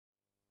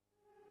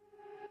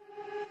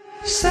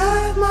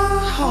Set my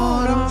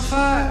heart on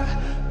fire,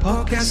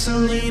 pour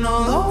gasoline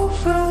all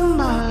over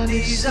my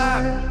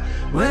desire.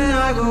 When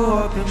I go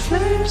up in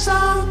flames,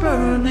 I'm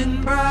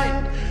burning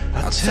bright.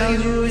 I'll tell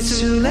you it's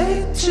too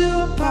late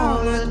to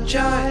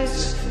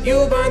apologize.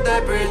 You burned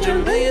that bridge a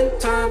million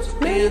times, a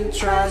million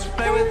tries to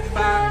play with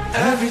fire.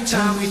 Every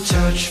time we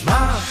touch,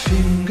 my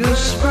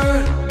fingers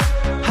burn.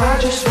 I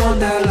just want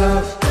that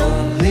love,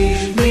 don't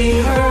leave me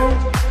hurt.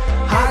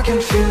 I can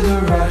feel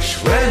the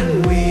rush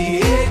when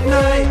we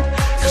ignite.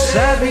 Cause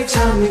every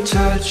time we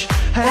touch,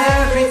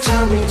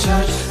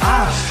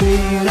 I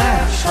feel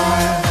that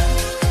fire.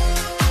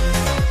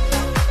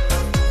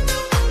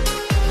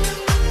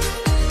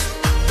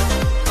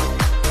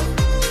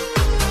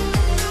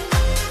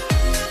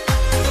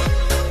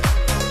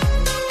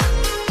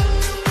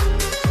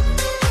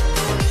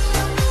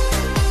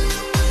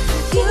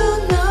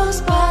 You know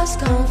sparks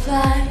gon'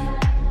 fly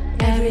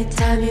every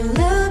time you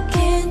look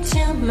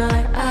into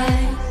my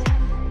eyes.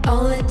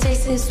 All it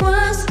takes is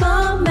one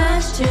small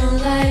match to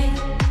light.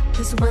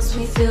 Cause once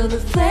we feel the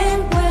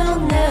flame, we'll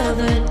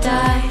never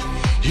die.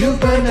 You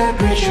burn that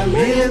bridge a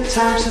million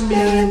times, a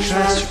million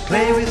tries to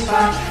play with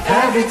fire.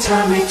 Every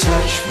time we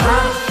touch,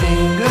 my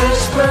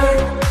fingers burn.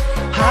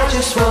 I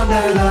just want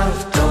that love,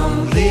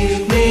 don't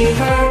leave me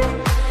hurt.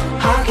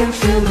 I can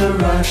feel the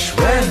rush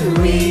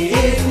when we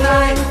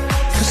ignite.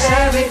 Cause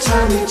every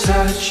time we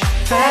touch,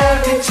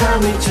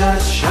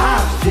 I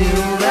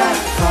feel that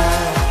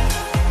fire.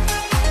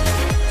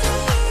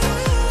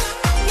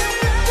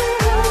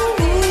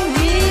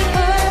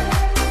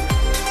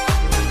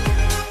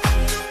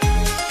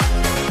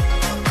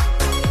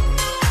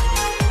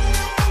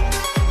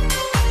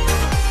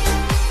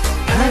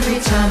 Every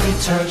time we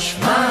touch,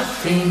 my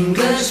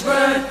fingers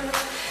burn.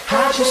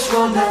 I just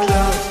want that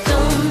love,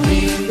 don't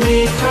leave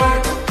me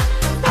hurt.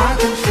 I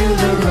can feel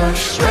the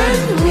rush when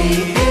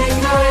we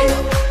ignite.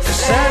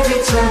 Cause every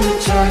time we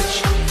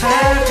touch,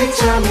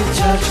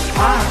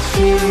 I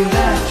feel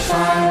that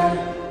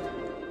fire.